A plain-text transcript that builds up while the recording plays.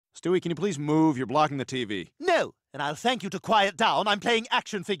Stewie, can you please move? You're blocking the TV. No, and I'll thank you to quiet down. I'm playing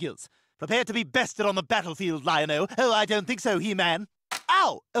action figures. Prepare to be bested on the battlefield, Lion-O. Oh, I don't think so, He-Man.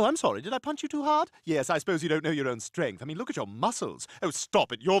 Ow! Oh, I'm sorry. Did I punch you too hard? Yes, I suppose you don't know your own strength. I mean, look at your muscles. Oh,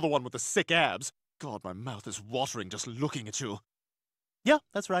 stop it. You're the one with the sick abs. God, my mouth is watering just looking at you. Yeah,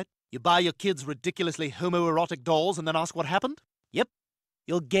 that's right. You buy your kids ridiculously homoerotic dolls and then ask what happened? Yep.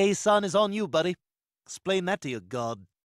 Your gay son is on you, buddy. Explain that to your god.